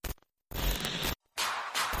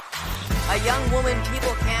A young woman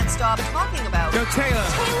people can't stop talking about. Go Taylor.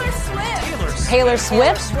 Taylor Swift. Taylor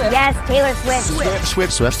Swift? Yes, Taylor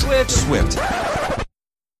Swift. Swift.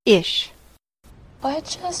 Ish.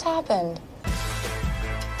 What just happened?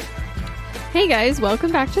 Hey guys,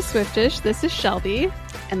 welcome back to Swiftish. This is Shelby.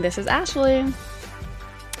 And this is Ashley.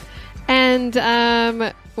 And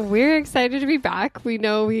we're excited to be back. We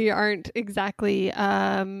know we aren't exactly,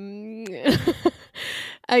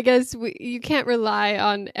 I guess you can't rely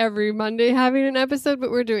on every Monday having an episode,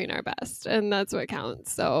 but we're doing our best, and that's what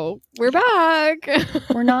counts. So we're back.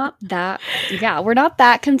 We're not that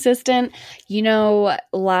consistent. You know,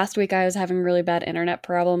 last week I was having really bad internet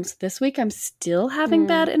problems. This week I'm still having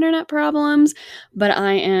bad internet problems, but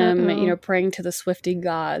I am, praying to the Swiftie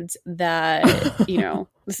gods that,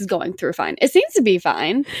 this is going through fine. It seems to be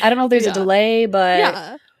fine. I don't know if there's a delay,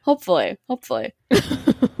 but hopefully.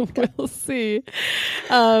 We'll see.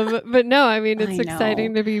 But no, I mean, it's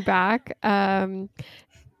exciting to be back.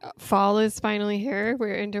 Fall is finally here.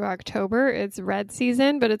 We're into October. It's red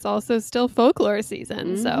season, but it's also still folklore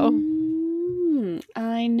season. So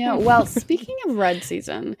I know. Well, speaking of red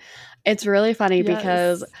season, it's really funny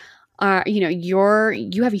because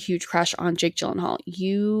you have a huge crush on Jake Gyllenhaal.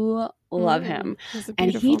 You love him.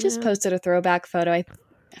 And he just posted a throwback photo.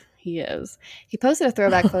 He posted a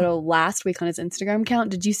throwback photo last week on his Instagram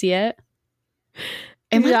account. Did you see it?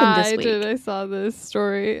 It might have been this week. Did. I saw this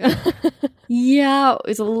story. Yeah,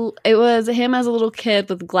 it was him as a little kid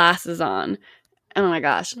with glasses on. Oh my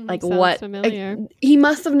gosh! Like what? Familiar. He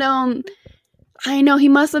must have known. I know he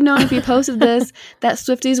must have known if he posted this that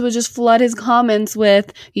Swifties would just flood his comments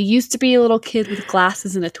with "You used to be a little kid with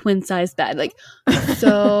glasses in a twin-sized bed." Like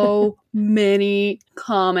so many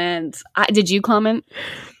comments. Did you comment?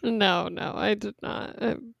 No, I did not.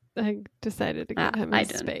 I decided to give him his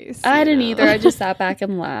space. I didn't either. I just sat back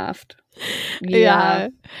and laughed. Yeah.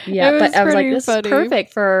 But I was like, this is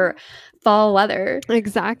perfect for fall weather.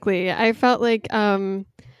 Exactly. I felt like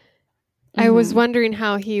I was wondering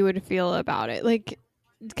how he would feel about it. Like,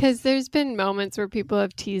 because there's been moments where people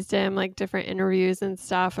have teased him, like different interviews and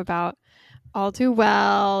stuff about All Too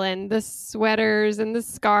Well and the sweaters and the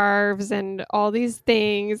scarves and all these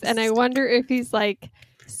things. And I wonder if he's like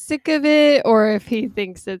sick of it, or if he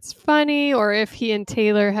thinks it's funny, or if he and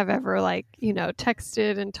Taylor have ever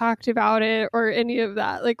texted and talked about it, or any of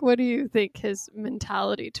that. Like, what do you think his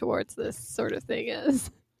mentality towards this sort of thing is?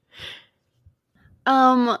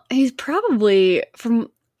 He's probably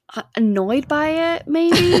annoyed by it,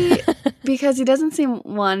 maybe, because he doesn't seem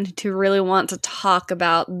one to really want to talk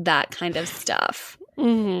about that kind of stuff.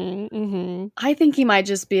 I think he might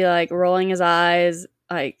just be like rolling his eyes,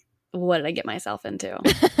 like, what did I get myself into?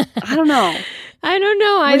 I don't know. I don't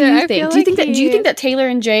know either. What do you think? Do you think that Taylor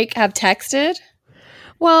and Jake have texted?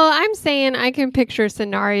 Well, I'm saying I can picture a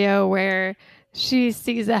scenario where she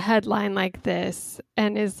sees a headline like this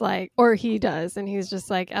and is like, or he does, and he's just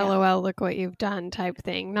like, LOL, look what you've done type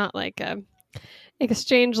thing. Not like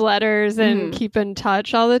exchange letters and keep in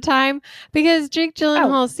touch all the time. Because Jake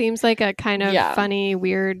Gyllenhaal seems like a kind of funny,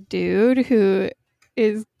 weird dude who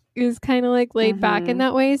is kind of like laid back in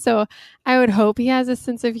that way. So I would hope he has a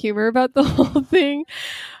sense of humor about the whole thing.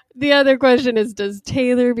 The other question is, does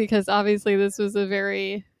Taylor? Because obviously this was a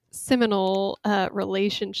very seminal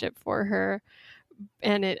relationship for her,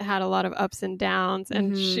 and it had a lot of ups and downs,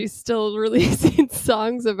 and she's still releasing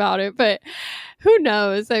songs about it. But who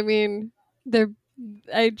knows? I mean,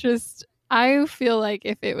 I feel like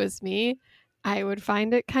if it was me, I would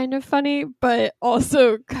find it kind of funny, but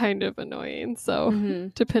also kind of annoying. So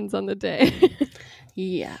depends on the day.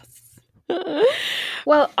 Yes.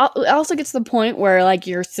 Well, it also gets to the point where like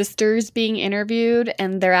your sister's being interviewed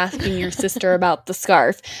and they're asking your sister about the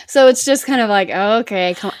scarf. So it's just kind of like,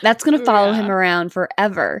 okay, that's going to follow him around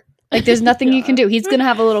forever. Like there's nothing you can do. He's going to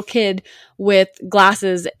have a little kid with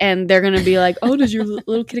glasses and they're going to be like, oh, does your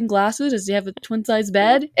little kid in glasses? Does he have a twin size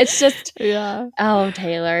bed? It's just, oh,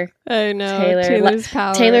 Taylor. I know. Taylor's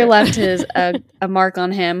power. Taylor left a mark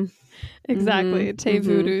on him. Exactly. Tay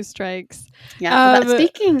voodoo strikes. Yeah. But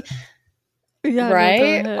speaking... Yeah,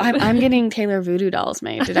 right? No, I'm getting Taylor voodoo dolls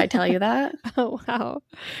made. Did I tell you that? Oh, wow.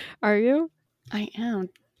 Are you? I am.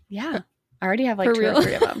 Yeah. I already have like 2 or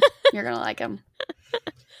 3 of them. You're going to like them.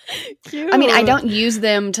 Cute. I mean, I don't use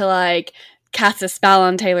them to like cast a spell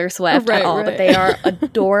on Taylor Swift at all, but they are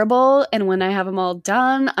adorable. And when I have them all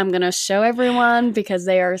done, I'm going to show everyone because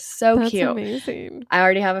they are so cute. That's amazing. I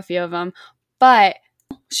already have a few of them. But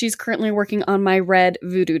she's currently working on my red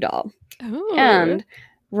voodoo doll. Oh. And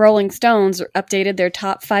Rolling Stones updated their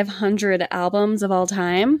top 500 albums of all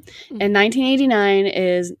time. And 1989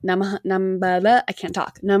 is number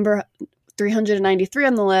 393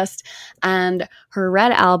 on the list, and her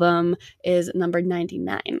Red album is number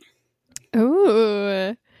 99.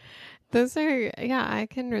 Ooh, those are, yeah, I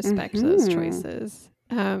can respect those choices.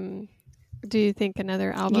 Do you think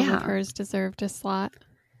another album of hers deserved a slot?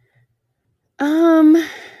 I'm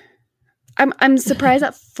surprised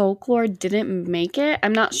that Folklore didn't make it.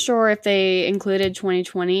 I'm not sure if they included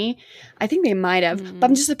 2020. I think they might have, but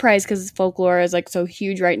I'm just surprised because Folklore is like so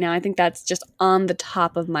huge right now. I think that's just on the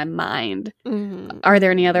top of my mind. Are there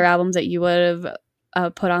any other albums that you would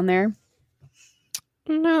have put on there?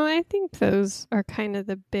 No, I think those are kind of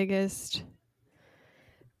the biggest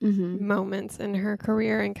moments in her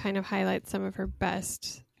career and kind of highlight some of her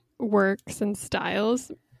best works and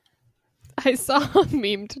styles. I saw a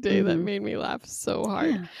meme today that made me laugh so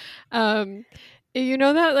hard. Yeah. You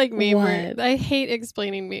know that like meme where I hate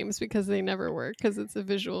explaining memes because they never work because it's a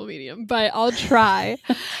visual medium, but I'll try.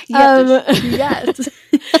 Yes.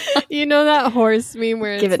 You know that horse meme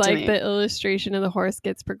where it's like the illustration of the horse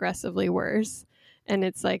gets progressively worse. And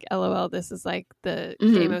it's like, LOL, this is like the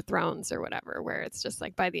Game of Thrones or whatever, where it's just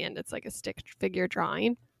like by the end, it's like a stick figure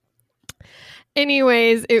drawing.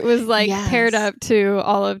 Anyways, it was like paired up to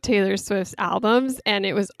all of Taylor Swift's albums, and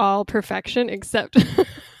it was all perfection except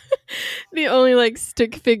the only like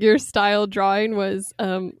stick figure style drawing was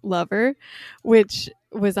Lover, which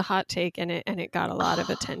was a hot take, and it got a lot of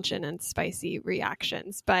attention and spicy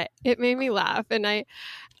reactions, but it made me laugh, and I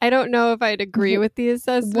don't know if I'd agree with the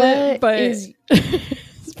assessment, but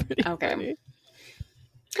it's pretty funny.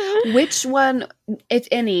 Which one, if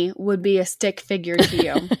any, would be a stick figure to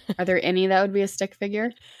you? Are there any that would be a stick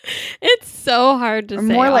figure? It's so hard to say.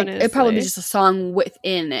 More like honestly. it'd probably be just a song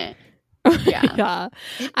within it. Yeah,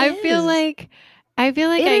 I feel like I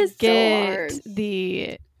get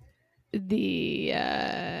so the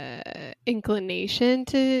inclination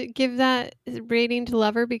to give that rating to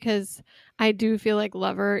Lover because I do feel like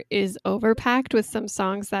Lover is overpacked with some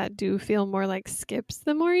songs that do feel more like skips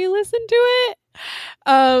the more you listen to it,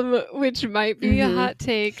 which might be a hot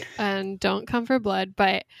take and don't come for blood,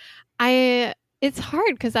 but it's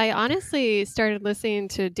hard because I honestly started listening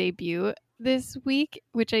to Debut this week,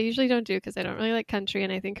 which I usually don't do because I don't really like country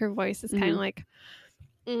and I think her voice is kind of like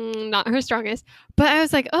not her strongest, but I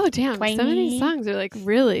was like, oh damn, some of these songs are like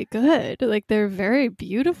really good, like they're very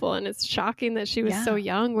beautiful, and it's shocking that she was so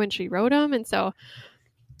young when she wrote them. And so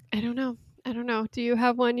I don't know, do you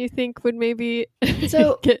have one you think would maybe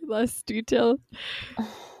get less detail?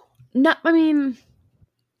 Not really.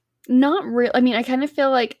 I mean, I kind of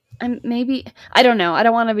feel like I don't know, I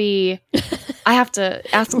don't want to be I have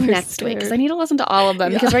to ask me next week because I need to listen to all of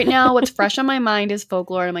them because right now what's fresh on my mind is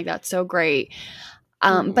Folklore, and I'm like, that's so great.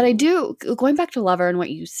 But I do, going back to Lover and what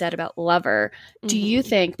you said about Lover, do you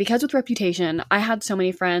think, because with Reputation, I had so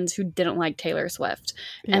many friends who didn't like Taylor Swift,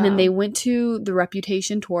 and then they went to the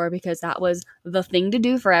Reputation tour because that was the thing to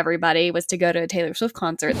do for everybody, was to go to a Taylor Swift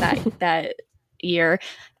concert that year.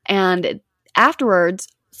 And afterwards,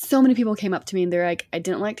 so many people came up to me and they're like, I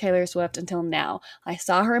didn't like Taylor Swift until now. I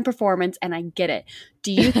saw her in performance and I get it.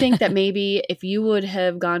 Do you think that maybe if you would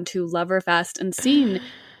have gone to Loverfest and seen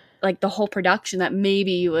like the whole production, that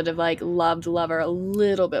maybe you would have like loved Lover a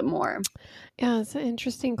little bit more? Yeah, it's an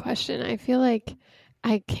interesting question. I feel like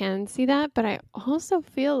I can see that, but I also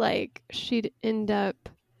feel like she'd end up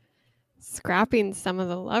scrapping some of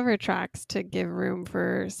the Lover tracks to give room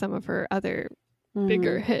for some of her other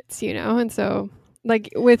bigger hits, you know? And so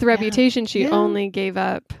like with Reputation, she only gave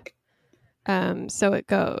up So It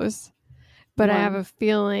Goes. But I have a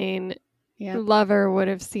feeling Lover would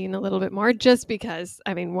have seen a little bit more just because,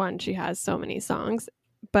 I mean, one, she has so many songs,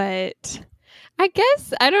 but I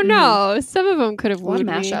guess, I don't know. Some of them could have wooed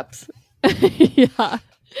me. Mashups.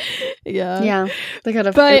 Yeah. They could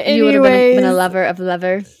have, but you would have been a lover of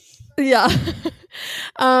Lover. Yeah.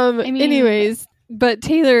 Anyways, but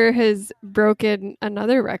Taylor has broken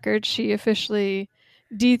another record. She officially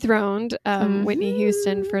dethroned Whitney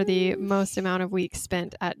Houston for the most amount of weeks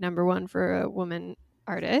spent at number one for a woman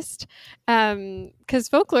artist, because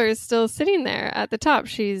Folklore is still sitting there at the top.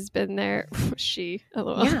 She's been there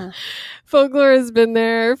Folklore has been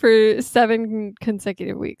there for 7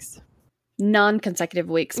 consecutive weeks, non-consecutive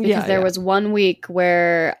weeks, because there was 1 week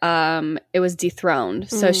where it was dethroned,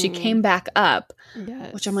 so she came back up.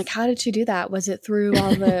 Which I'm like, how did she do that? Was it through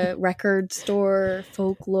all the record store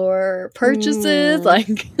Folklore purchases?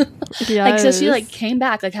 Like, like, so she like came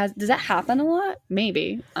back. Like, does that happen a lot?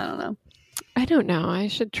 Maybe, I don't know. I don't know. I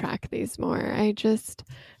should track these more. I just,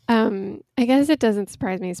 I guess it doesn't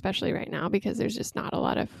surprise me, especially right now, because there's just not a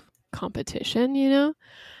lot of competition, you know?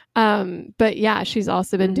 But yeah, she's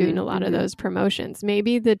also been doing a lot of those promotions.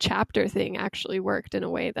 Maybe the chapter thing actually worked in a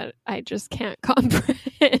way that I just can't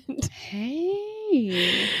comprehend.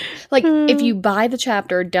 Hey, like if you buy the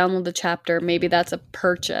chapter, download the chapter, maybe that's a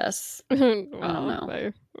purchase. Well, I don't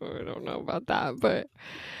know. I don't know about that, but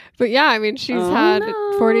yeah, I mean, she's had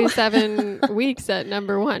 47 weeks at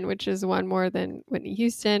number one, which is one more than Whitney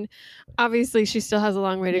Houston. Obviously, she still has a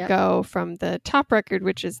long way to go from the top record,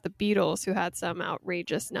 which is the Beatles, who had some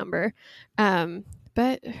outrageous number.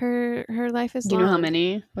 But her life is long. Do you know how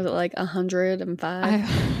many? Was it like 105?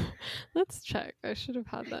 Let's check. I should have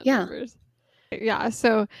had that numbers. Yeah,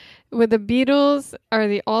 so with the Beatles are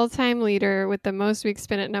the all-time leader with the most weeks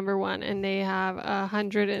spent at number one, and they have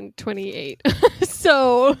 128.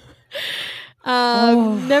 So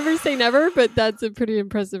never say never, but that's a pretty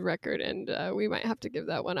impressive record, and we might have to give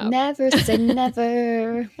that one up. Never say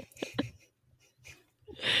never.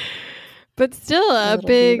 But still a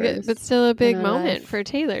big moment for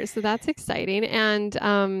Taylor. So that's exciting. And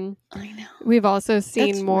I know. We've also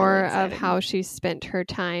seen more of how she spent her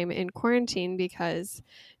time in quarantine, because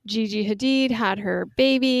Gigi Hadid had her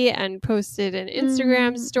baby and posted an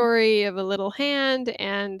Instagram story of a little hand,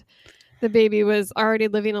 and the baby was already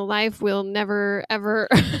living a life we'll never ever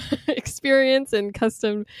experience in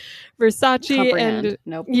custom Versace. And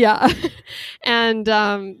nope. Yeah. And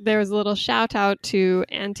there was a little shout out to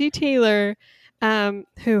Auntie Taylor,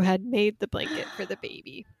 who had made the blanket for the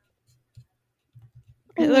baby.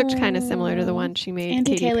 It looked kind of similar to the one she made.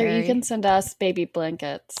 Auntie Katy Taylor, Perry. you can send us baby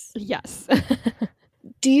blankets. Yes.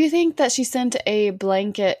 Do you think that she sent a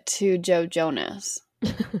blanket to Joe Jonas?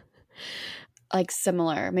 Like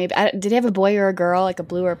similar, maybe. Did he have a boy or a girl, like a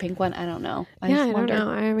blue or a pink one? I don't know. I don't know.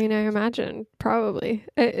 I mean, I imagine probably.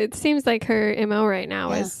 It seems like her MO right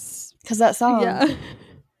now is because that song. Yeah.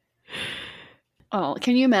 Oh,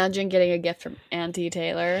 can you imagine getting a gift from Auntie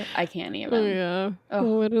Taylor? I can't even. Oh yeah.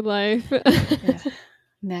 Oh, what a life. Yeah.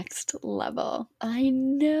 Next level. I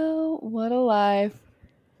know. What a life.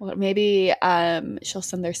 Well, maybe she'll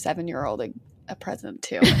send their 7-year-old a present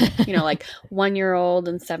too. You know, like 1-year-old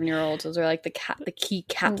and 7-year-olds, those are like the key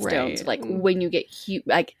capstones, like when you get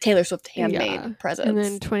like Taylor Swift handmade presents. And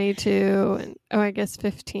then 22 and I guess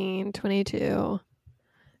 15, 22.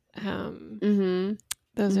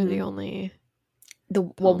 Those are the only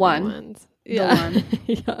one ones. Yeah. The one.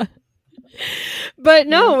 Yeah. But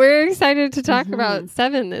no, we're excited to talk about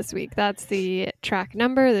 7 this week. That's the track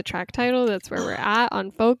number, the track title. That's where we're at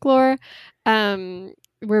on Folklore.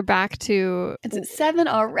 We're back to... It's at 7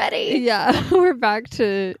 already. Yeah. We're back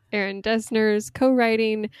to Aaron Dessner's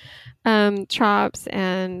co-writing chops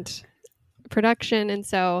and production. And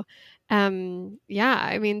so, yeah,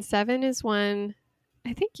 I mean, 7 is one...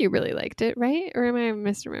 I think you really liked it, right? Or am I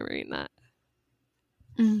misremembering that?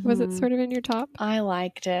 Was it sort of in your top? I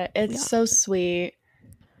liked it. It's so sweet.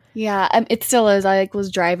 Yeah, it still is. I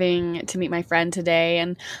was driving to meet my friend today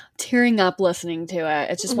and tearing up listening to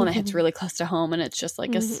it. It's just one that hits really close to home, and it's just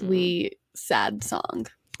like a sweet, sad song.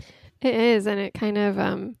 It is, and it kind of,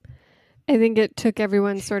 I think it took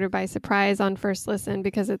everyone sort of by surprise on first listen,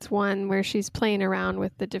 because it's one where she's playing around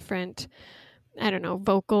with the different, I don't know,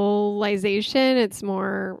 vocalization. It's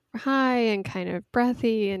more high and kind of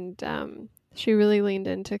breathy, and she really leaned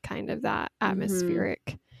into kind of that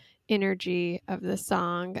atmospheric energy of the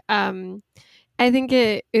song. I think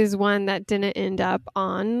it is one that didn't end up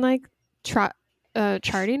on like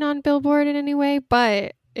charting on Billboard in any way,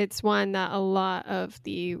 but it's one that a lot of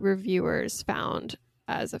the reviewers found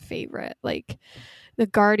as a favorite. Like The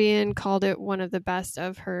Guardian called it one of the best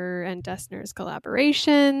of her and Dessner's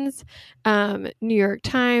collaborations. New York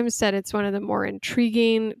Times said it's one of the more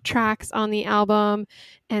intriguing tracks on the album,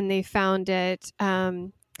 and they found it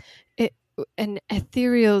an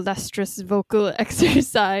ethereal, lustrous vocal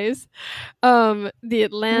exercise. The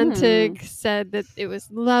Atlantic said that it was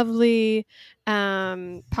lovely.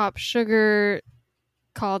 Pop Sugar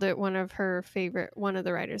called it one of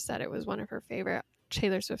the writers said it was one of her favorite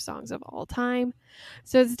Taylor Swift songs of all time.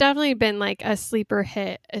 So it's definitely been like a sleeper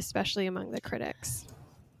hit, especially among the critics.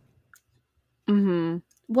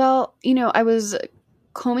 Well, you know, I was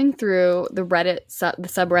combing through the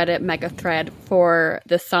subreddit mega thread for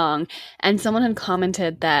the song, and someone had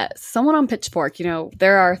commented that someone on Pitchfork, you know,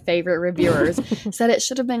 they're our favorite reviewers, said it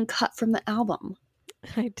should have been cut from the album.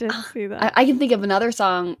 I did see that. I can think of another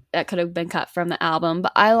song that could have been cut from the album,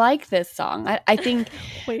 but I like this song. I think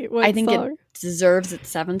Wait, what song? It deserves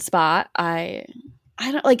its 7th spot. I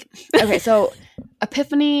don't like. Okay, so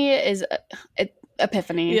Epiphany is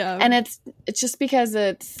Epiphany, and it's just because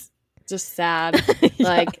it's just sad.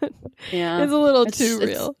 Like, yeah, it's a little too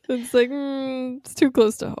real. It's like it's too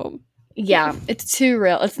close to home. Yeah, it's too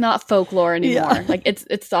real. It's not folklore anymore. Yeah. Like it's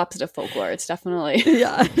the opposite of folklore. It's definitely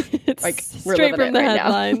Yeah. It's like we're straight living from the it right now.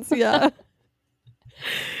 headlines. Yeah.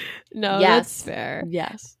 No, Yes. that's fair.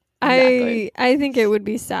 Yes. Exactly. I think it would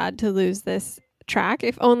be sad to lose this track,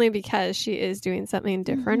 if only because she is doing something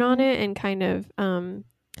different on it, and kind of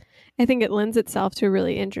I think it lends itself to a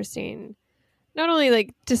really interesting, not only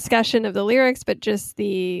like discussion of the lyrics, but just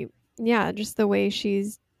the way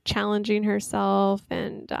she's challenging herself,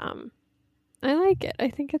 and I like it. I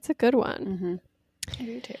think it's a good one. I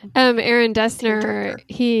do too. Aaron Tear Dessner, jerker.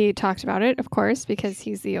 he talked about it, of course, because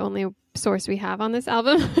he's the only source we have on this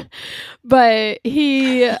album. But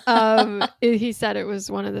he said it was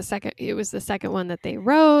the second one that they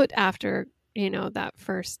wrote after, that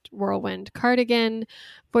first Whirlwind Cardigan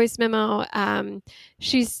voice memo.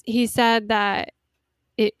 He said that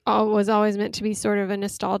it was always meant to be sort of a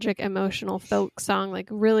nostalgic, emotional folk song, like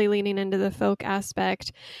really leaning into the folk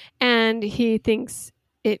aspect. And he thinks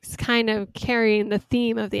it's kind of carrying the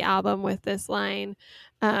theme of the album with this line,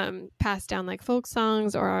 passed down like folk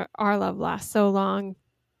songs, or Our Love Lasts So Long.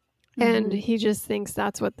 And he just thinks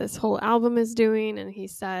that's what this whole album is doing. And he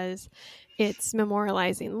says it's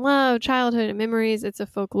memorializing love, childhood, and memories. It's a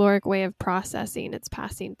folkloric way of processing. It's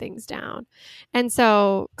passing things down. And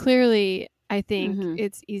so clearly, I think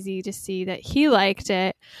it's easy to see that he liked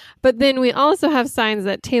it. But then we also have signs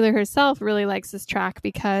that Taylor herself really likes this track,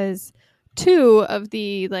 because 2 of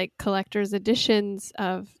the like collector's editions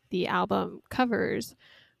of the album covers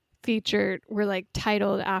were like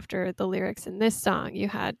titled after the lyrics in this song. You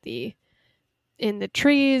had the In the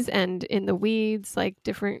Trees and In the Weeds, like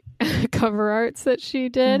different cover arts that she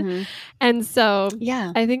did. And so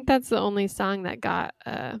Yeah. I think that's the only song that got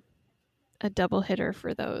a double hitter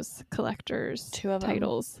for those collectors 2 of them.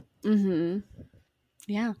 titles.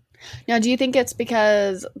 Yeah. Now, do you think it's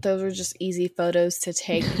because those were just easy photos to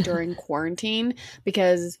take during quarantine?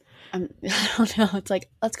 Because I don't know. It's like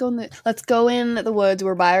let's go in the woods.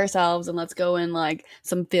 We're by ourselves, and let's go in like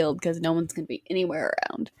some field because no one's gonna be anywhere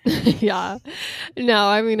around. Yeah. No,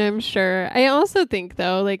 I mean, I'm sure. I also think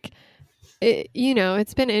though, like,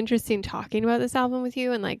 it's been interesting talking about this album with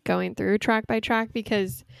you and like going through track by track,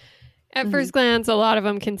 because at first glance, a lot of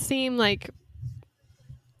them can seem like,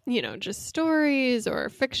 just stories or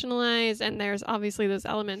fictionalized, and there's obviously those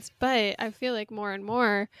elements, but I feel like more and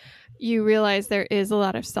more you realize there is a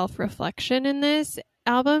lot of self-reflection in this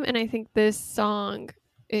album, and I think this song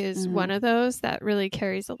is one of those that really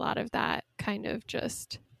carries a lot of that kind of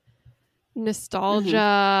just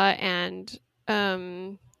nostalgia and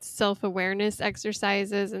self-awareness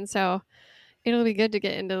exercises. And so it'll be good to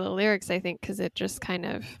get into the lyrics, I think, because it just kind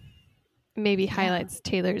of maybe highlights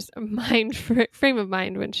Taylor's frame of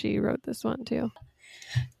mind when she wrote this one too.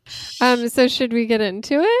 So should we get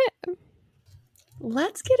into it?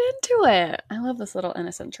 Let's get into it. I love this little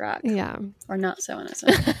innocent track. Yeah. Or not so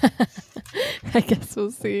innocent. I guess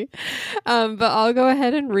we'll see. But I'll go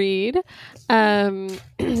ahead and read.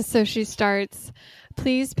 So she starts,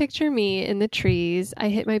 "Please picture me in the trees. I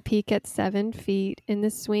hit my peak at 7 feet in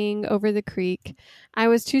the swing over the creek. I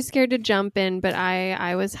was too scared to jump in, but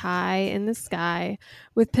I was high in the sky.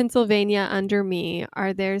 With Pennsylvania under me,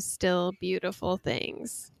 are there still beautiful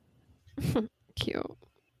things?" Cute.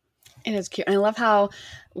 It is cute. And I love how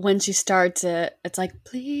when she starts it, it's like,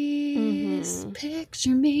 please picture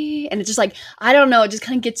me. And it's just like, I don't know, it just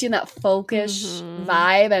kind of gets you in that folkish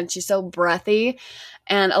vibe. And she's so breathy.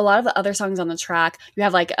 And a lot of the other songs on the track, you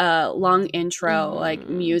have like a long intro, like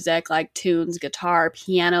music, like tunes, guitar,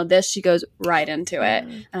 piano. This, she goes right into it.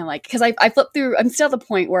 And I'm like, because I flip through, I'm still at the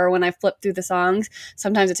point where when I flip through the songs,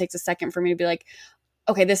 sometimes it takes a second for me to be like,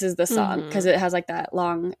 okay, this is the song, because it has like that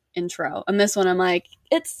long intro. And this one, I'm like,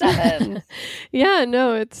 it's 7. Yeah,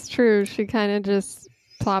 no, it's true. She kind of just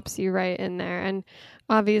plops you right in there. And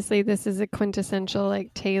obviously this is a quintessential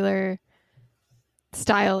like Taylor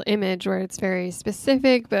style image where it's very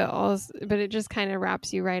specific, but it just kind of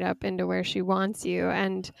wraps you right up into where she wants you.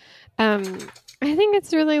 And I think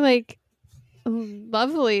it's really like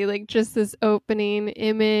lovely, like just this opening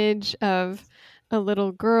image of a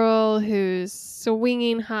little girl who's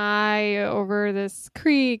swinging high over this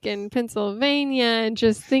creek in Pennsylvania and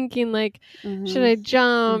just thinking like, should I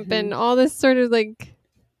jump? And all this sort of like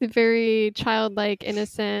very childlike,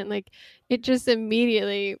 innocent, like it just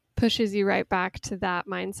immediately pushes you right back to that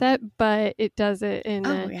mindset, but it does it in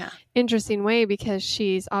an interesting way, because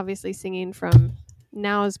she's obviously singing from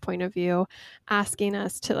now's point of view, asking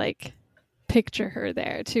us to like picture her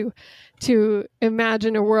there, to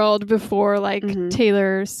imagine a world before like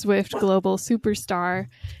Taylor Swift global superstar,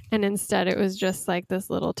 and instead it was just like this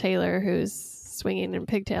little Taylor who's swinging in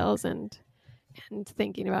pigtails and and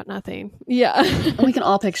thinking about nothing. Yeah. And we can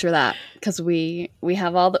all picture that because we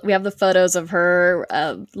have the photos of her,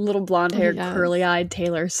 little blonde haired, curly eyed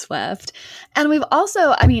Taylor Swift. And we've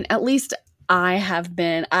also, I mean, at least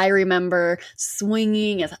I remember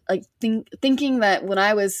swinging, like thinking that when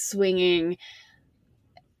I was swinging,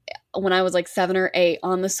 when I was like 7 or 8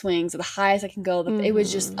 on the swings, the highest I can go, it was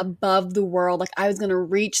just above the world. Like I was going to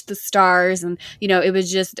reach the stars, and, you know, it was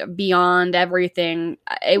just beyond everything.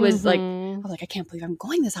 It was like, I was like, I can't believe I'm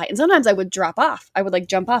going this high. And sometimes I would drop off. I would like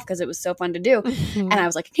jump off because it was so fun to do. And I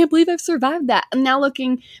was like, I can't believe I've survived that. And now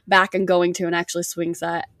looking back and going to an actually swing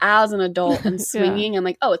set as an adult and swinging, I'm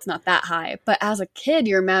like, oh, it's not that high. But as a kid,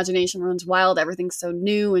 your imagination runs wild. Everything's so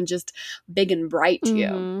new and just big and bright to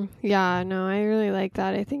you. Yeah, no, I really like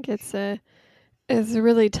that. I think it's a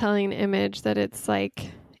really telling image that it's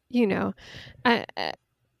like, you know, I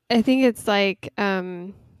think it's like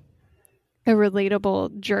a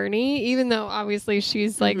relatable journey, even though obviously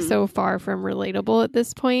she's like so far from relatable at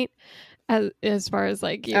this point as far as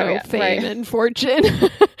like, you know, fame and fortune.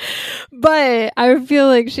 But I feel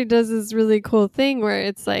like she does this really cool thing where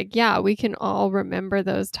it's like, yeah, we can all remember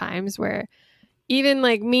those times where even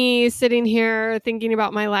like me sitting here thinking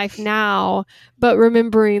about my life now, but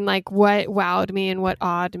remembering like what wowed me and what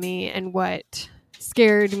awed me and what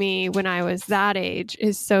scared me when I was that age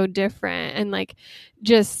is so different. And like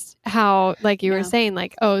just how, like you were saying,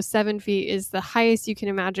 like, oh, 7 feet is the highest you can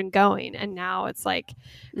imagine going. And now it's like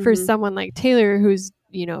for someone like Taylor, who's,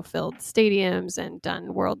 you know, filled stadiums and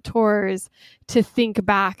done world tours, to think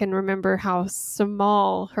back and remember how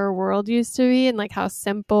small her world used to be and like how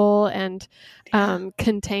simple and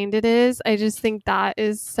contained it is. I just think that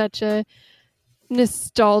is such a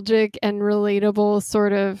nostalgic and relatable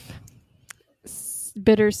sort of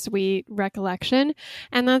bittersweet recollection.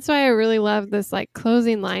 And that's why I really love this like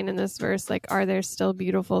closing line in this verse, like, are there still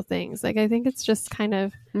beautiful things? Like, I think it's just kind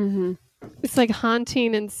of it's like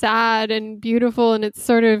haunting and sad and beautiful, and it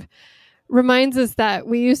sort of reminds us that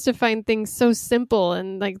we used to find things so simple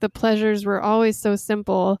and like the pleasures were always so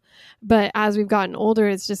simple, but as we've gotten older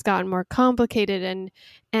it's just gotten more complicated,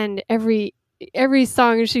 and every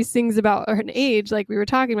song she sings about her age, like we were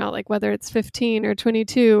talking about, like whether it's 15 or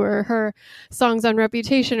 22, or her songs on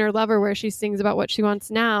Reputation or Lover where she sings about what she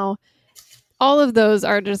wants now, all of those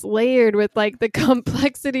are just layered with like the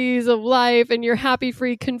complexities of life, and you're happy,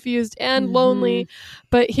 free, confused, and lonely.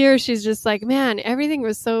 But here she's just like, man, everything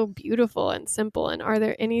was so beautiful and simple. And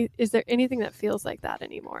is there anything that feels like that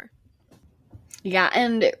anymore? Yeah.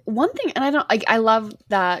 And one thing, and I love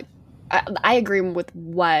that. I agree with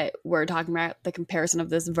what we're talking about, the comparison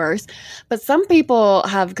of this verse, but some people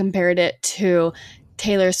have compared it to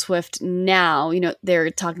Taylor Swift now. You know, they're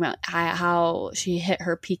talking about how she hit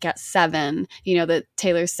her peak at 7, you know, the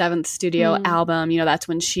Taylor's 7th studio album, you know, that's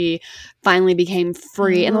when she finally became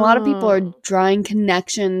free. And a lot of people are drawing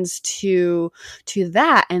connections to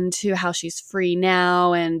that and to how she's free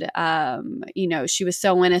now. And, you know, she was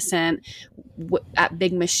so innocent at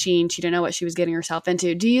Big Machine. She didn't know what she was getting herself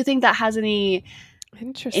into. Do you think that has any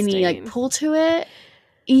like pull to it?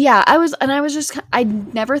 Yeah, I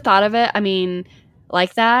never thought of it. I mean,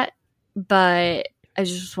 like that, but I was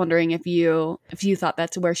just wondering if you thought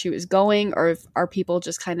that's where she was going, or if are people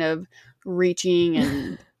just kind of reaching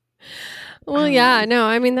and well, yeah, no,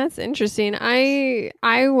 I mean, that's interesting. I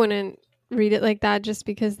wouldn't read it like that just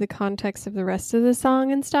because the context of the rest of the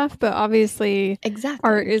song and stuff, but obviously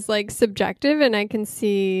art is like subjective, and I can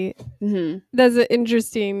see that's an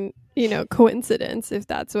interesting, you know, coincidence if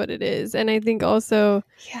that's what it is. And I think also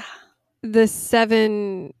the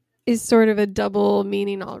 7 is sort of a double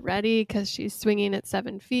meaning already, because she's swinging at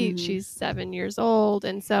 7 feet. She's 7 years old.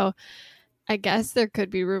 And so I guess there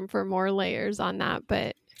could be room for more layers on that.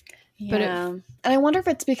 But and I wonder if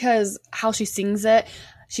it's because how she sings it.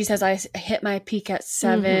 She says, I hit my peak at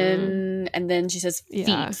 7, and then she says feet.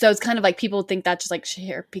 Yeah. So it's kind of like people think that just like she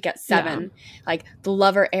hit her peak at 7. Yeah. Like the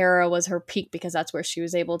Lover era was her peak because that's where she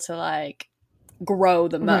was able to like grow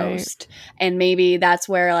the most. And maybe that's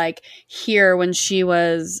where like here when she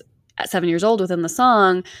was at 7 years old within the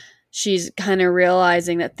song, she's kind of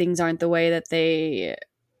realizing that things aren't the way that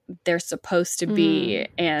they're supposed to be,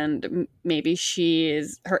 and maybe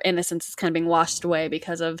her innocence is kind of being washed away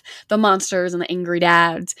because of the monsters and the angry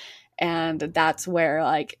dads, and that's where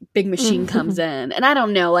like Big Machine comes in. And I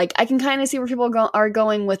don't know, like I can kind of see where people are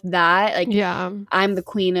going with that. Like, I'm the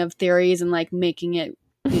queen of theories and like making it,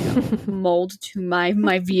 you know, mold to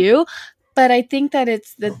my view, but I think that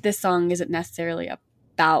it's that this song isn't necessarily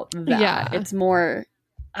about that. It's more,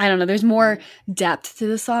 I don't know, there's more depth to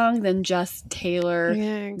the song than just Taylor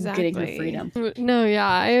getting her freedom. No,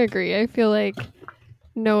 I agree. I feel like,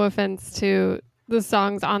 no offense to the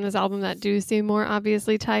songs on this album that do seem more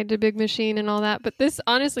obviously tied to Big Machine and all that. But this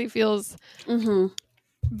honestly feels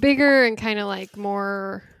bigger and kind of like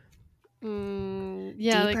more, Deeper,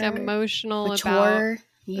 like emotional, mature. about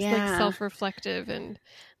like self-reflective and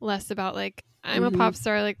less about like, I'm a pop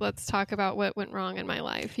star, like let's talk about what went wrong in my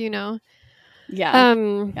life, you know?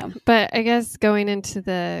 But I guess going into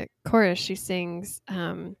the chorus, she sings,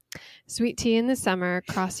 sweet tea in the summer,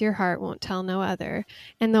 cross your heart, won't tell no other.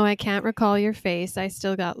 And though I can't recall your face, I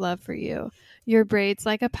still got love for you. Your braids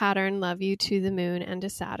like a pattern, love you to the moon and to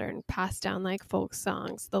Saturn, passed down like folk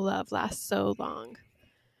songs, the love lasts so long.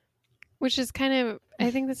 Which is kind of,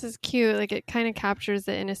 I think this is cute. Like it kind of captures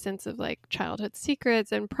the innocence of like childhood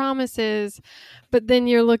secrets and promises. But then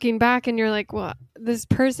you're looking back and you're like, well, this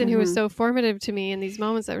person who was so formative to me in these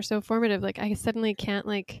moments that were so formative, like I suddenly can't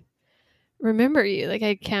like remember you. Like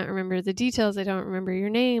I can't remember the details. I don't remember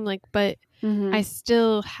your name. Like, but I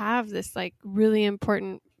still have this like really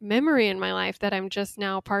important memory in my life that I'm just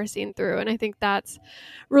now parsing through. And I think that's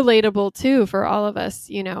relatable too for all of us,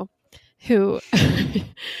 you know, who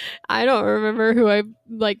I don't remember who I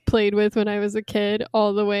like played with when I was a kid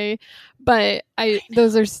all the way, but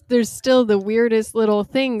there's still the weirdest little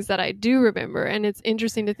things that I do remember. And it's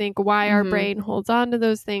interesting to think why our brain holds on to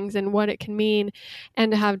those things and what it can mean.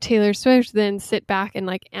 And to have Taylor Swift then sit back and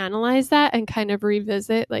like analyze that and kind of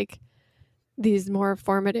revisit like these more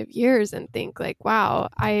formative years and think like, wow,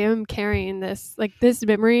 I am carrying this, like this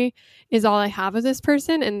memory is all I have of this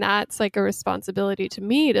person. And that's like a responsibility to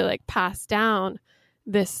me to like pass down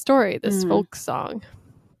this story, this folk song.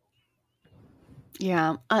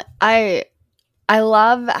 Yeah. I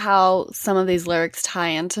love how some of these lyrics tie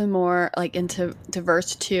into more like into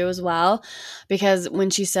verse 2 as well, because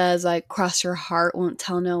when she says like cross your heart, won't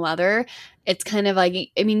tell no other, it's kind of like,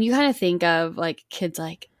 I mean, you kind of think of like kids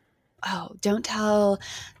like, oh, don't tell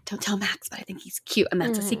Max, but I think he's cute. And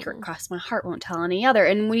that's a secret. Cross my heart, won't tell any other.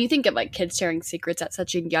 And when you think of like kids sharing secrets at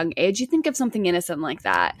such a young age, you think of something innocent like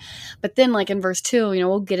that. But then like in verse 2, you know,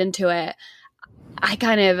 we'll get into it. I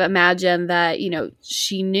kind of imagine that, you know,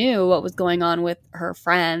 she knew what was going on with her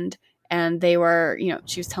friend and they were, you know,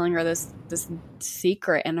 she was telling her this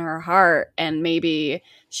secret in her heart. And maybe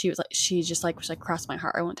she was like, cross my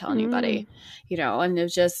heart, I won't tell anybody, you know, and it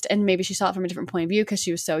was just, and maybe she saw it from a different point of view because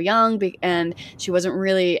she was so young and she wasn't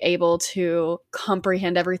really able to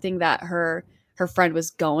comprehend everything that her friend was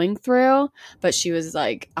going through, but she was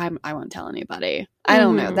like, I won't tell anybody. I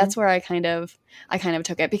don't know. That's where I kind of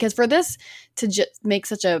took it, because for this to just make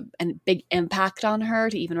such a big impact on her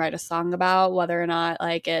to even write a song about, whether or not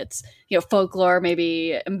like it's, you know, folklore,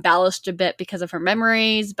 maybe embellished a bit because of her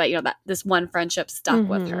memories, but you know, that this one friendship stuck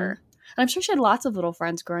with her. And I'm sure she had lots of little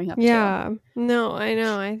friends growing up too. No, I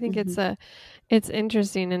know. I think it's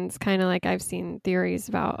interesting, and it's kind of like I've seen theories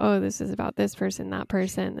about, oh, this is about this person, that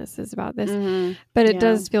person, this is about this. But it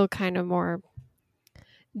does feel kind of more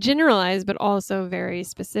generalized, but also very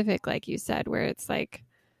specific, like you said, where it's like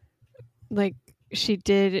she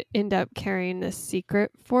did end up carrying this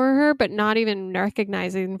secret for her, but not even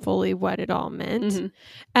recognizing fully what it all meant.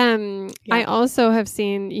 I also have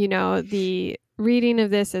seen, you know, the reading of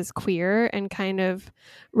this as queer and kind of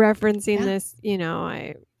referencing this, you know,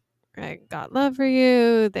 I got love for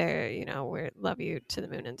you there, you know, we love you to the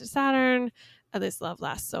moon and to Saturn, this love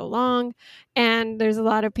lasts so long. And there's a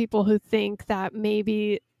lot of people who think that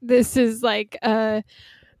maybe this is like a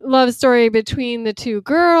love story between the two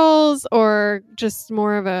girls, or just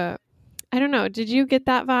more of a, I don't know, did you get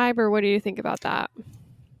that vibe, or what do you think about that?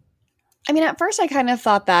 I mean, at first I kind of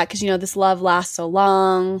thought that because, you know, this love lasts so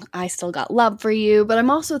long, I still got love for you. But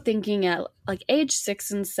I'm also thinking at like age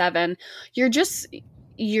 6 and 7, you're just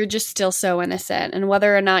still so innocent. And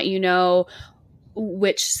whether or not you know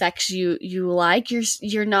which sex you like,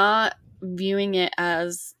 you're not viewing it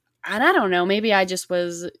as, and I don't know, maybe I just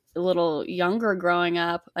was a little younger growing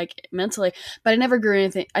up, like mentally, but I never grew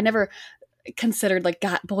anything. I never considered like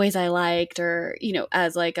boys I liked, or, you know,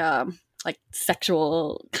 as like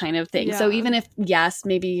sexual kind of thing. So even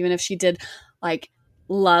if she did like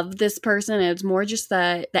love this person, it's more just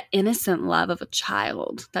the innocent love of a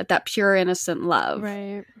child, that pure innocent love,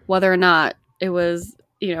 right? Whether or not it was,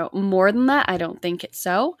 you know, more than that, I don't think it's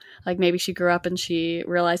so. Like maybe she grew up and she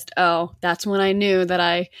realized, oh, that's when I knew that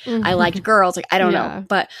I liked girls. Like I don't know,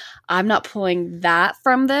 but I'm not pulling that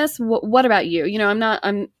from this. What about you? You know,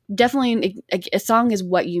 I'm definitely, a song is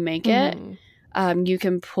what you make it. You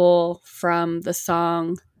can pull from the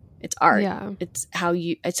song. It's art. It's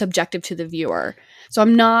it's subjective to the viewer. So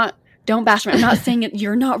don't bash me. I'm not saying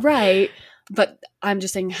you're not right. but I'm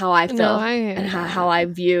just saying how I feel and how I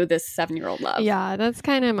view this 7-year-old love. Yeah, that's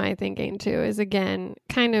kind of my thinking too, is again,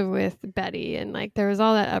 kind of with Betty, and like there was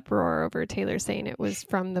all that uproar over Taylor saying it was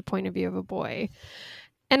from the point of view of a boy.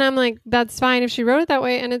 And I'm like, that's fine if she wrote it that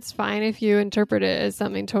way, and it's fine if you interpret it as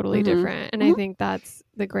something totally different. And I think that's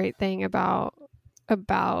the great thing about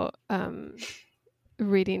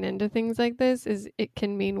reading into things like this, is it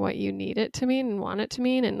can mean what you need it to mean and want it to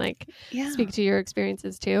mean, and like speak to your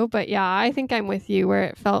experiences too. But yeah, I think I'm with you where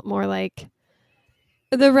it felt more like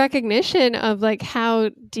the recognition of like how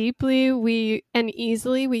deeply we and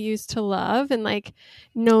easily we used to love, and like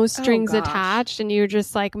no strings attached, and you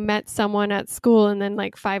just like met someone at school, and then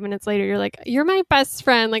like 5 minutes later you're like, you're my best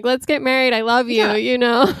friend, like let's get married, I love you, you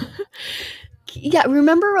know. Yeah,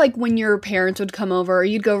 remember like when your parents would come over, or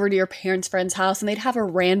you'd go over to your parents' friend's house and they'd have a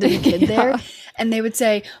random kid there, and they would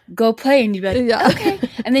say, go play, and you'd be like, okay.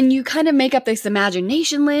 And then you kind of make up this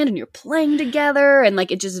imagination land and you're playing together, and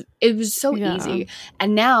like it was so easy.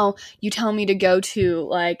 And now you tell me to go to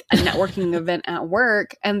like a networking event at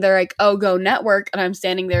work, and they're like, oh, go network, and I'm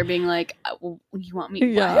standing there being like, well, you want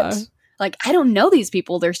me what? Like, I don't know these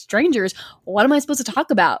people. They're strangers. What am I supposed to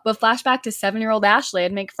talk about? But flashback to 7-year-old Ashley,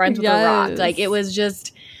 I'd make friends with a rock. Like, it was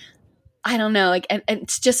just, I don't know. Like, and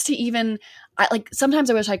it's just to even,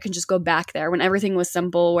 sometimes I wish I could just go back there when everything was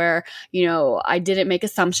simple, where, you know, I didn't make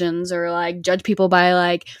assumptions or like judge people by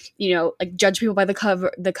like, you know, like judge people by the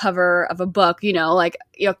cover of a book, you know, like,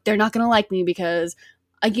 you know, they're not going to like me because,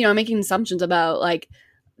 like, you know, I'm making assumptions about like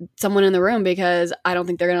someone in the room because I don't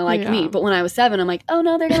think they're gonna like me. But when I was 7, I'm like, oh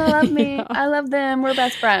no, they're gonna love me. I love them. We're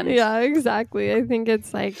best friends. Yeah, exactly. I think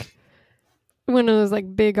it's like one of those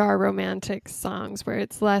like big R romantic songs where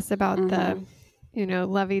it's less about the, you know,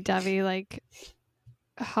 lovey-dovey like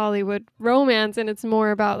Hollywood romance, and it's more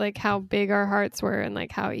about like how big our hearts were and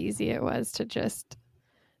like how easy it was to just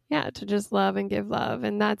love and give love.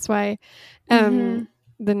 And that's why the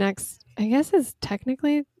next, I guess, is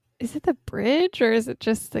technically, is it the bridge or is it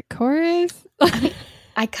just the chorus?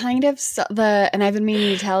 I kind of saw and I've been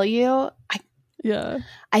meaning to tell you.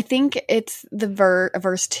 I think it's the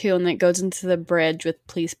verse 2, and then it goes into the bridge with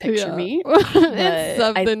 "Please Picture Me." It's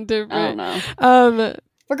something different. I don't know.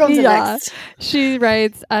 We're going to next. She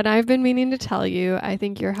writes, and I've been meaning to tell you, I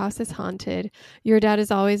think your house is haunted. Your dad is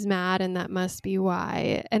always mad, and that must be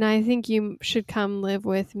why. And I think you should come live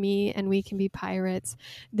with me, and we can be pirates.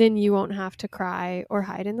 Then you won't have to cry or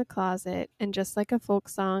hide in the closet. And just like a folk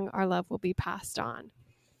song, our love will be passed on.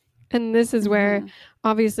 And this is where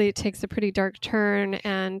obviously it takes a pretty dark turn,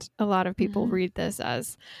 and a lot of people read this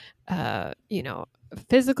as, you know,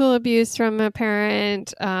 physical abuse from a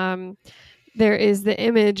parent. There is the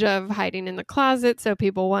image of hiding in the closet, so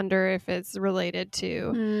people wonder if it's related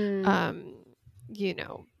to, you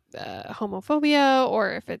know, homophobia,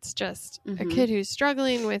 or if it's just a kid who's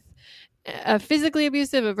struggling with a physically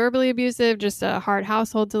abusive, a verbally abusive, just a hard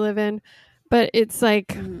household to live in. But it's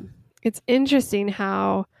like, it's interesting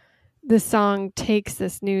how the song takes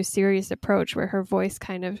this new serious approach where her voice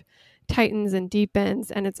kind of tightens and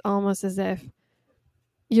deepens, and it's almost as if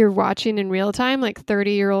you're watching in real time, like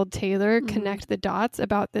 30-year-old Taylor connect the dots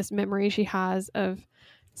about this memory she has of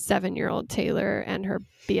 7-year-old Taylor and her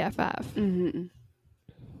BFF.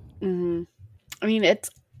 I mean, it's,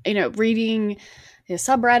 you know, reading the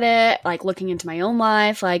subreddit, like looking into my own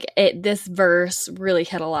life, like this verse really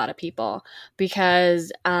hit a lot of people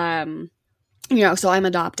because, you know, so I'm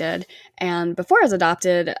adopted, and before I was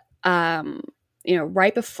adopted, you know,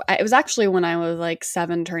 right before, it was actually when I was like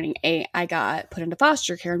 7 turning 8, I got put into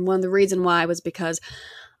foster care. And one of the reasons why was because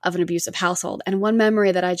of an abusive household. And one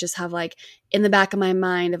memory that I just have like in the back of my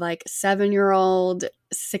mind of like 7-year-old,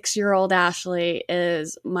 6-year-old Ashley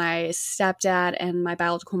is my stepdad and my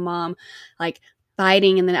biological mom, like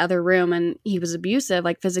fighting in the other room, and he was abusive,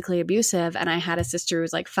 like physically abusive. And I had a sister who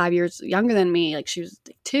was like 5 years younger than me, like she was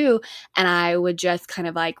like 2, and I would just kind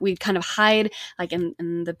of like, we'd kind of hide like in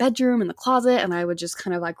the bedroom, in the closet, and I would just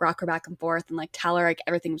kind of like rock her back and forth and like tell her like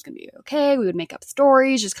everything was gonna be okay. We would make up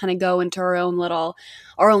stories, just kind of go into our own little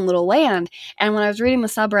land. And when I was reading the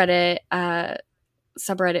subreddit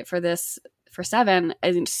for 7,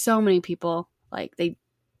 I think so many people like they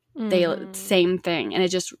same thing, and it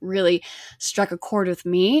just really struck a chord with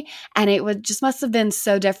me. And it would just must have been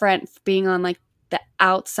so different being on like the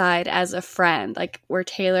outside as a friend, like where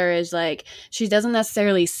Taylor is like, she doesn't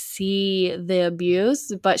necessarily see the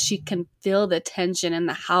abuse, but she can feel the tension in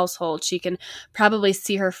the household. She can probably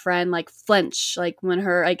see her friend like flinch, like when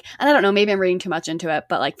her like, and I don't know, maybe I'm reading too much into it,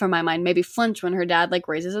 but like from my mind, maybe flinch when her dad like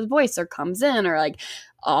raises his voice or comes in, or like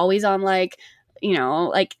always on like, you know,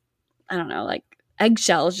 like, I don't know, like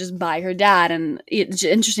eggshells just by her dad. And it's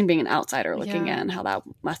interesting being an outsider looking in how that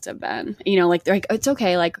must have been. You know, like they're like, it's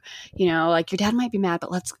okay. Like, you know, like your dad might be mad,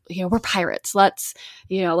 but let's, you know, we're pirates. Let's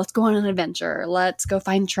go on an adventure. Let's go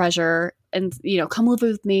find treasure and, you know, come live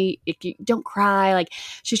with me. Don't cry. Like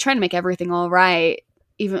she's trying to make everything all right.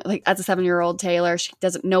 Even like as a 7-year-old Taylor, she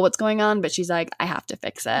doesn't know what's going on, but she's like, I have to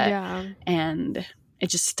fix it. Yeah. And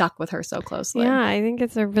it just stuck with her so closely. Yeah, I think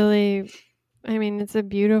it's it's a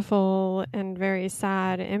beautiful and very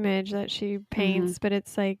sad image that she paints, but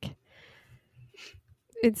it's like,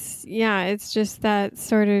 it's just that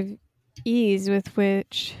sort of ease with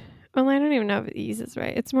which, well, I don't even know if ease is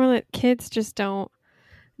right. It's more like kids just don't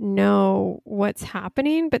know what's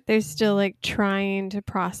happening, but they're still like trying to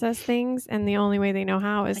process things, and the only way they know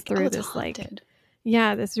how is like, through this haunted.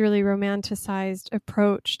 This really romanticized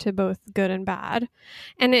approach to both good and bad.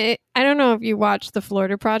 And I don't know if you watched The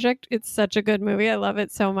Florida Project. It's such a good movie. I love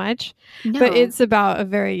it so much. No. But it's about a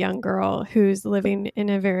very young girl who's living in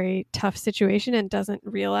a very tough situation and doesn't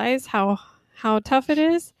realize how tough it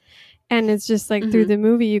is. And it's just like through the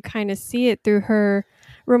movie, you kind of see it through her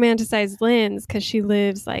romanticized lens, because she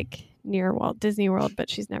lives like near Walt Disney World,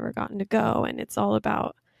 but she's never gotten to go. And it's all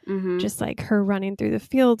about just like her running through the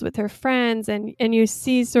fields with her friends, and you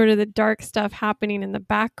see sort of the dark stuff happening in the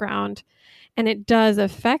background, and it does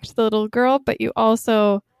affect the little girl, but you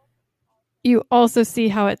also see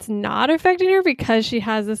how it's not affecting her, because she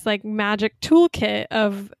has this like magic toolkit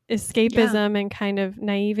of escapism and kind of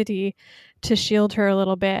naivety to shield her a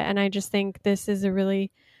little bit. And I just think this is a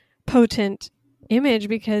really potent image,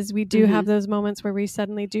 because we do have those moments where we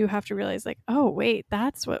suddenly do have to realize like, oh wait,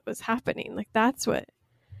 that's what was happening. Like that's what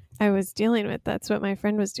I was dealing with. That's what my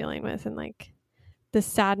friend was dealing with. And like the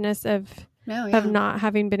sadness of not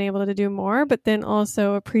having been able to do more, but then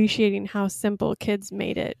also appreciating how simple kids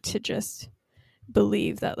made it to just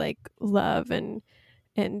believe that like love and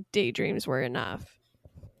daydreams were enough.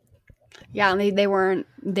 Yeah, and they weren't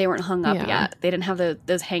hung up yet. They didn't have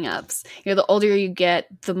those hang-ups. You know, the older you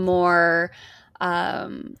get, the more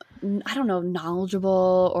I don't know,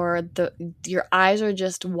 knowledgeable, or your eyes are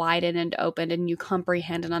just widened and opened, and you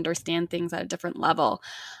comprehend and understand things at a different level.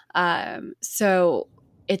 So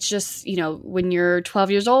it's just, you know, when you're 12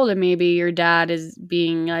 years old and maybe your dad is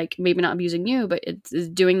being like, maybe not abusing you, but is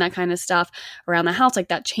doing that kind of stuff around the house, like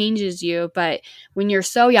that changes you. But when you're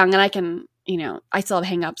so young, and I still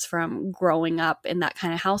have hangups from growing up in that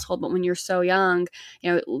kind of household, but when you're so young,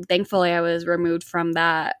 you know, thankfully I was removed from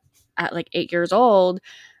that at like 8 years old.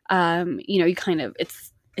 You kind of,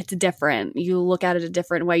 it's different. You look at it a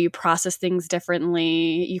different way. You process things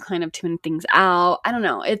differently. You kind of tune things out. I don't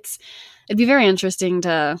know. It'd be very interesting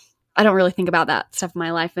I don't really think about that stuff in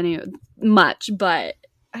my life much, but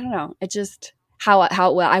I don't know. It's just how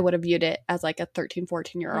I would have viewed it as like a 13,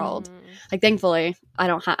 14-year-old. Like, thankfully I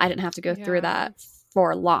didn't have to go through that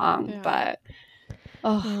for long, but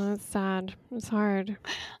that's sad. It's hard.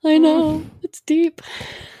 I know. It's deep.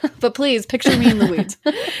 But please picture me in the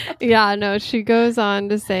weeds. She goes on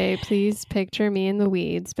to say, please picture me in the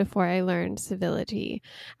weeds before I learned civility.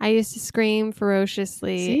 I used to scream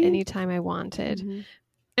ferociously anytime I wanted.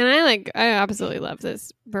 And I absolutely love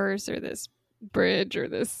this verse or this bridge or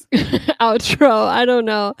this outro. I don't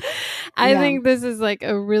know. I think this is like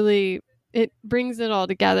it brings it all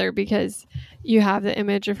together, because you have the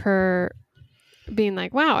image of her being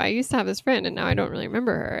like, wow, I used to have this friend and now I don't really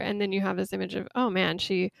remember her. And then you have this image of, oh man,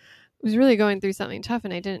 she was really going through something tough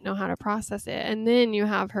and I didn't know how to process it. And then you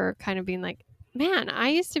have her kind of being like, man, I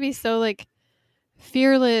used to be so like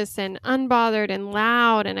fearless and unbothered and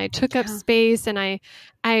loud, and I took up space, and I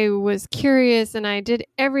was curious, and I did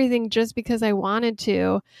everything just because I wanted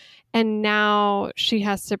to. And now she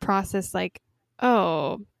has to process like,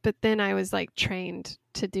 oh, but then I was like trained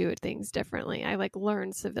to do things differently. I like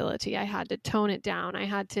learned civility. I had to tone it down. I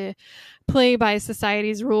had to play by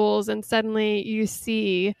society's rules. And suddenly you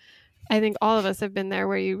see, I think all of us have been there,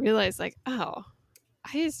 where you realize like, oh,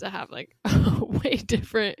 I used to have like way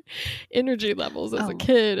different energy levels as a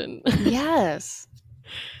kid. And yes,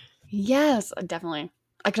 definitely.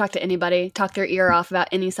 I could talk to anybody, talk their ear off about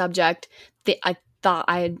any subject I thought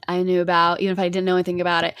I knew about, even if I didn't know anything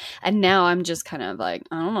about it. And now I'm just kind of like,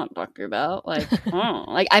 I don't know what to talk about. Like,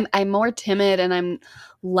 like I'm more timid, and I'm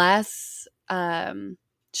less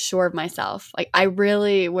sure of myself. Like, I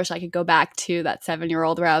really wish I could go back to that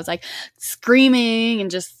 7-year-old where I was like screaming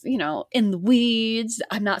and just, in the weeds.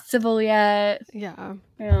 I'm not civil yet. Yeah.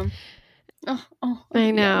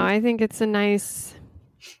 I know. I think it's a nice,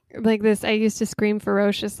 like this, I used to scream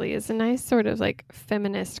ferociously, is a nice sort of like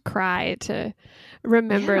feminist cry to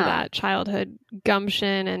remember that childhood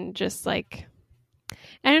gumption, and just like,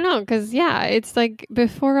 I don't know, because it's like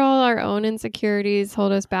before all our own insecurities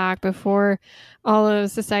hold us back, before all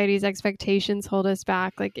of society's expectations hold us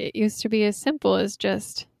back, like it used to be as simple as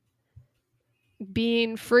just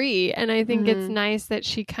being free. And I think it's nice that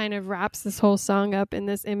she kind of wraps this whole song up in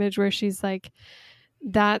this image where she's like,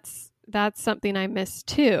 that's something I missed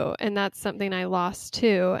too, and that's something I lost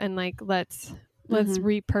too, and like let's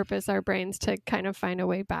repurpose our brains to kind of find a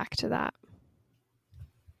way back to that.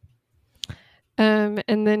 And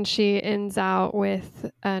then she ends out with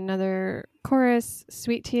another chorus: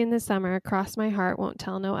 sweet tea in the summer, cross my heart, won't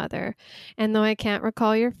tell no other. And though I can't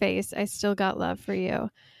recall your face, I still got love for you.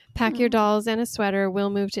 Pack your dolls and a sweater, we'll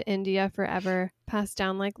move to India forever. Passed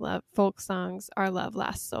down like love folk songs, our love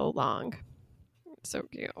lasts so long. So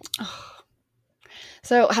cute.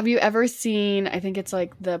 So have you ever seen, I think it's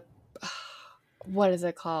like what is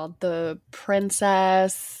it called? The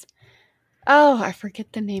Princess. Oh, I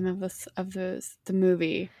forget the name of the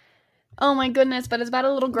movie. Oh my goodness, but it's about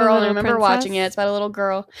a little girl. And I remember watching it. It's about a little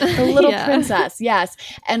girl. The Little Princess, yes.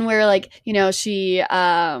 And where like, she her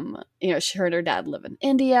and her dad live in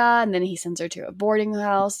India, and then he sends her to a boarding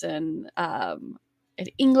house in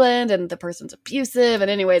England, and the person's abusive. And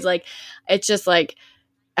anyways, like it's just like,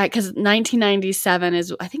 because 1997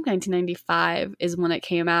 is, I think 1995 is when it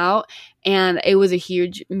came out, and it was a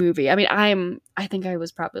huge movie. I mean, I think I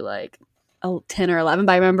was probably like 10 or 11,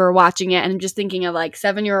 but I remember watching it and just thinking of like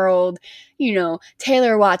 7-year-old,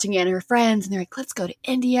 Taylor watching it and her friends, and they're like, let's go to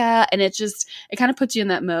India. And it kind of puts you in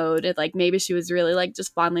that mode. It like, maybe she was really like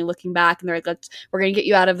just fondly looking back, and they're like, we're going to get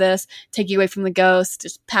you out of this, take you away from the ghost,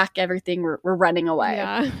 just pack everything. We're running away.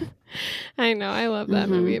 Yeah. I know. I love that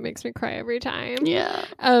movie. It makes me cry every time. Yeah.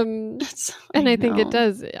 And I think it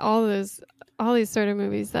does all these sort of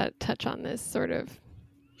movies that touch on this sort of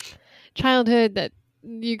childhood, that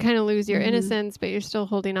you kind of lose your innocence, but you're still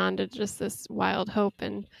holding on to just this wild hope.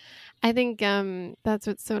 And I think that's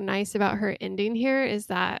what's so nice about her ending here, is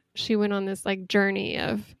that she went on this like journey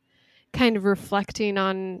of kind of reflecting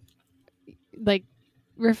on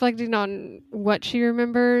what she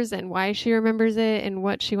remembers and why she remembers it and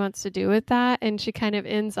what she wants to do with that. And she kind of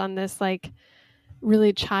ends on this like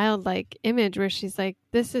really childlike image where she's like,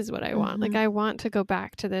 this is what I want. Like, I want to go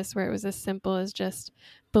back to this, where it was as simple as just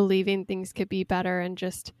believing things could be better and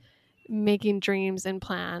just making dreams and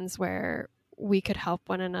plans where we could help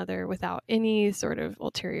one another without any sort of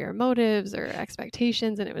ulterior motives or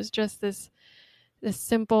expectations. And it was just this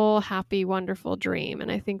simple, happy, wonderful dream.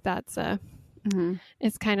 And I think that's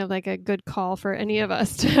it's kind of like a good call for any of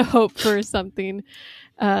us to hope for something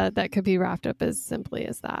that could be wrapped up as simply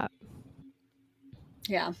as that.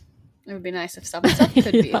 Yeah. It would be nice if some stuff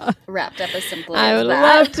could be wrapped up as simply as that. I would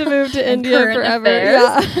love to move to India forever.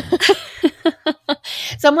 Yeah.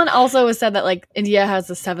 Someone also has said that like India has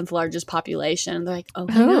the 7th largest population. They're like, oh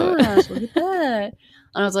my gosh, look at that.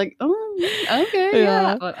 And I was like, oh, okay,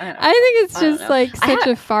 yeah. But I think it's just like such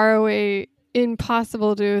a far away,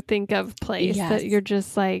 impossible to think of place that you're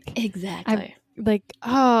just like, exactly. Like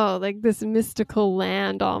this mystical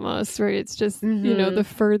land almost, where it's just the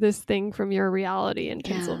furthest thing from your reality in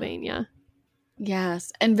Pennsylvania.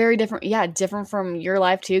 Yes, and very different. Yeah, different from your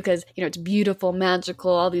life too, because it's beautiful, magical,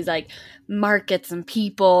 all these like markets and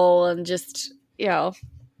people, and just I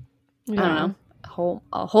don't know,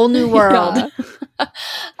 a whole new world.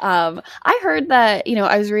 I heard that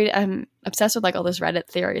I'm obsessed with like all this Reddit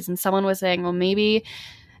theories, and someone was saying, well, maybe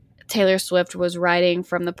Taylor Swift was writing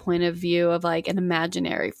from the point of view of like an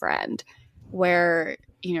imaginary friend, where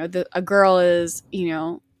a girl is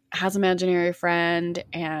has an imaginary friend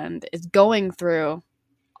and is going through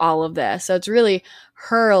all of this. So it's really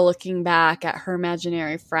her looking back at her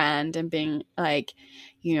imaginary friend and being like,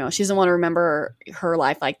 she doesn't want to remember her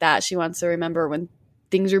life like that. She wants to remember when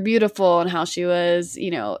things were beautiful and how she was,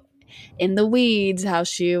 in the weeds, how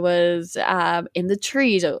she was in the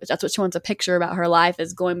trees. That's what she wants to picture about her life,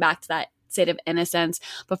 is going back to that state of innocence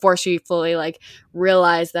before she fully like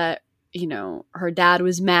realized that her dad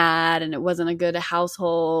was mad and it wasn't a good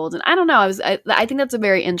household. And I don't know, I think that's a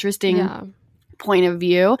very interesting point of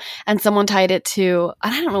view. And someone tied it to,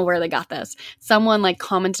 I don't know where they got this, someone like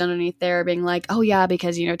commented underneath there being like, oh yeah,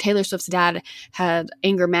 because Taylor Swift's dad had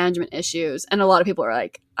anger management issues. And a lot of people are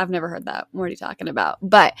like, I've never heard that, what are you talking about?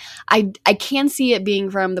 But I can see it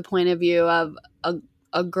being from the point of view of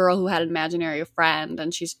a girl who had an imaginary friend,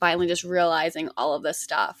 and she's finally just realizing all of this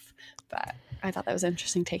stuff. But I thought that was an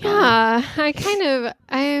interesting take on it.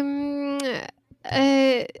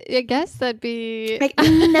 I guess that'd be like,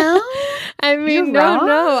 no. I mean, You're wrong,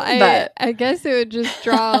 but I guess it would just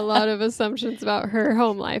draw a lot of assumptions about her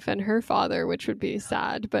home life and her father, which would be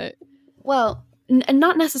sad. But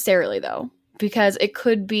not necessarily though, because it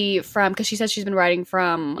could be from, because she said she's been writing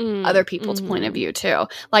from other people's point of view too.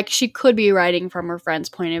 Like she could be writing from her friend's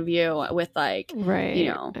point of view with like, right. you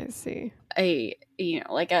know, I see.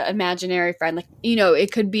 Like an imaginary friend. Like, you know,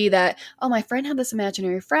 it could be that, oh, my friend had this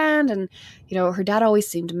imaginary friend and, you know, her dad always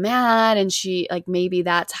seemed mad, and she, like, maybe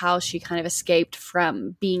that's how she kind of escaped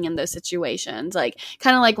from being in those situations. Like,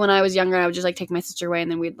 kind of like when I was younger, I would just like take my sister away,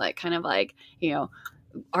 and then we'd like kind of like, you know,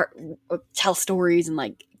 tell stories and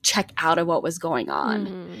like check out of what was going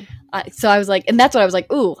on. So I was like, and that's what I was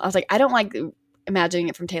like, ooh, I was like, I don't like imagining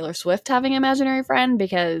it from Taylor Swift having an imaginary friend,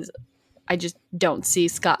 because I just don't see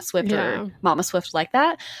Scott Swift or Mama Swift like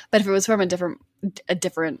that. But if it was from a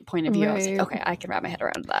different point of view, I was like, okay, I can wrap my head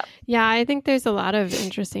around that. Yeah, I think there's a lot of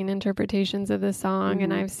interesting interpretations of the song,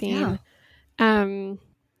 and I've seen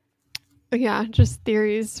just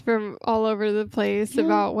theories from all over the place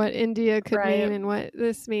about what India could mean and what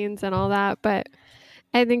this means and all that. But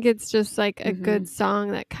I think it's just like a good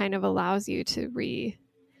song that kind of allows you to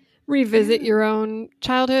revisit your own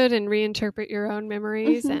childhood and reinterpret your own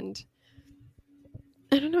memories. And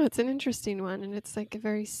I don't know, it's an interesting one, and it's like a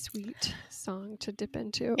very sweet song to dip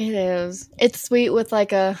into. It is. It's sweet with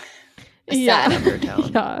like a sad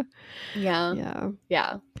undertone.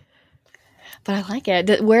 Yeah. But I like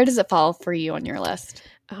it. Where does it fall for you on your list?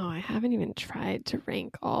 Oh, I haven't even tried to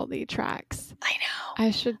rank all the tracks. I know.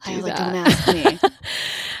 I should do that. Don't ask me.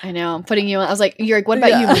 I know. I'm putting you on. I was like, you're like, what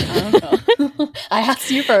about you? I don't know. I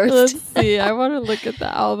asked you first. Let's see. I want to look at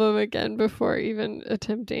the album again before even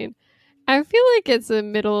attempting. I feel like it's a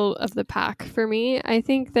middle of the pack for me. I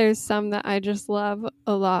think there's some that I just love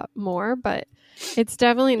a lot more, but it's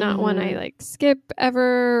definitely not one I like skip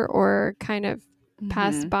ever or kind of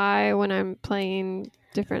pass by when I'm playing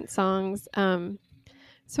different songs.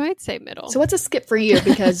 So I'd say middle. So what's a skip for you?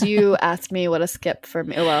 Because you asked me what a skip for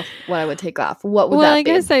me, well, what I would take off. What would that be? Well, I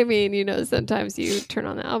guess, I mean, you know, sometimes you turn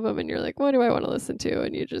on the album and you're like, what do I want to listen to?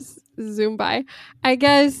 And you just zoom by. I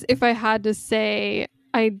guess if I had to say,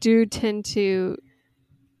 I do tend to,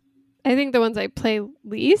 I think the ones I play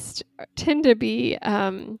least tend to be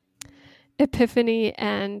Epiphany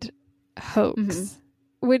and Hoax,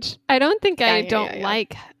 which I don't think I don't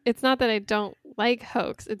like. It's not that I don't like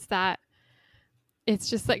Hoax. It's that it's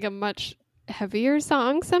just like a much heavier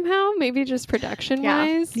song somehow, maybe just production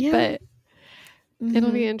wise, but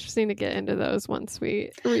it'll be interesting to get into those once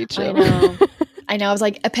we reach them. I know. I was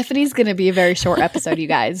like, Epiphany's going to be a very short episode, you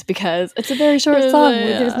guys, because it's a very short song.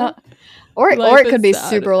 There's not, or it could be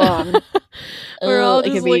super long. We're all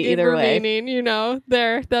just looking for meaning, you know.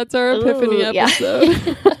 That's our Epiphany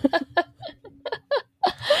episode.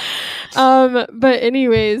 But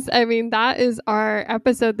anyways, I mean, that is our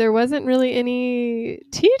episode. There wasn't really any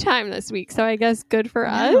tea time this week, so I guess good for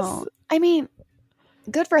us. I mean,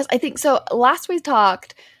 good for us. I think so. Last we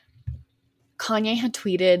talked, Kanye had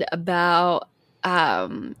tweeted about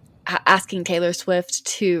asking Taylor Swift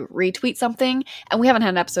to retweet something, and we haven't had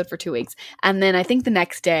an episode for 2 weeks. And then I think the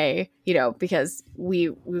next day, you know, because we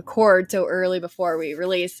record so early before we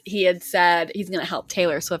release, he had said he's going to help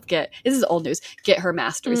Taylor Swift get her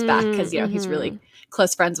masters back, because, you know, he's really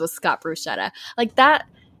close friends with Scott Bruschetta. Like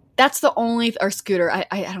that's the only, or Scooter,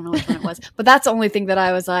 I don't know which one it was, but that's the only thing that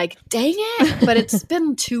I was like, dang it. But it's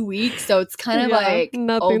been 2 weeks, so it's kind of like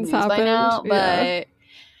nothing's happened by now, but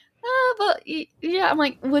I'm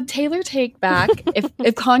like, would Taylor take back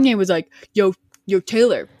if Kanye was like, yo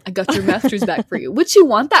Taylor, I got your masters back for you? Would she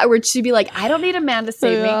want that, or would she be like, I don't need a man to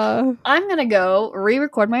save me, I'm gonna go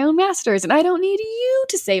re-record my own masters, and I don't need you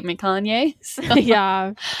to save me, Kanye? So,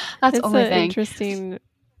 that's the only thing. Interesting.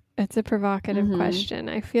 It's a provocative question.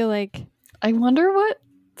 I feel like, I wonder what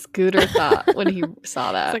Scooter thought when he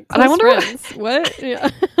saw that. Like, and I wonder what yeah.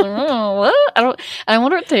 I don't know what I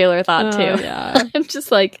wonder what Taylor thought too. I'm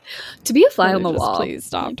just like, to be a fly on the wall, please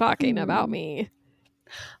stop talking about me.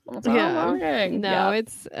 It's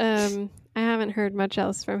I haven't heard much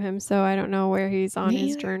else from him, so I don't know where he's on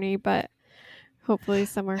his journey, but hopefully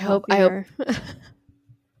somewhere healthier.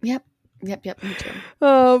 Yep, me too.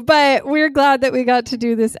 Oh, but we're glad that we got to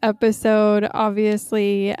do this episode.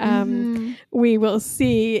 Obviously, we will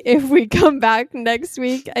see if we come back next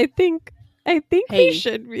week. I think we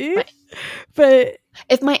should be. But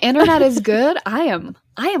if my internet is good, I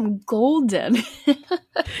am golden.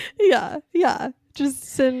 Yeah. Just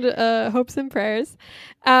send hopes and prayers.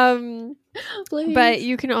 But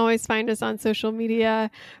you can always find us on social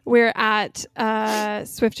media. We're at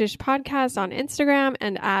Swiftish Podcast on Instagram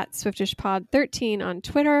and at SwiftishPod13 on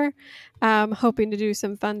Twitter. Hoping to do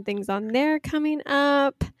some fun things on there coming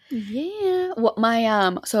up. Yeah. Well,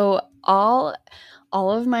 my so all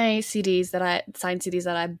all of my signed CDs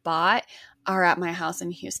that I bought are at my house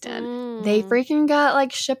in Houston. They freaking got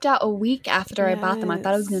like shipped out a week after I bought them. I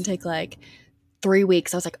thought it was going to take like 3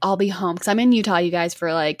 weeks. I was like, I'll be home because I'm in Utah, you guys,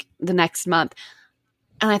 for like the next month.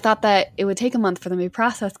 And I thought that it would take a month for them to be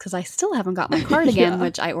processed because I still haven't got my cardigan,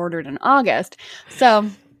 which I ordered in August. So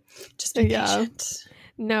just be patient.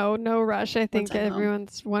 No rush. I think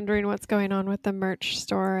everyone's wondering what's going on with the merch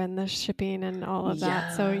store and the shipping and all of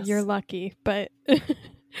that. So you're lucky, but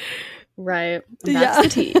right. That's the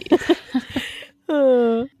tea.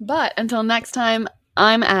 But until next time,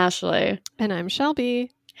 I'm Ashley. And I'm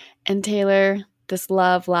Shelby. And Taylor, this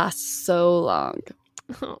love lasts so long.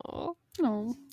 Oh.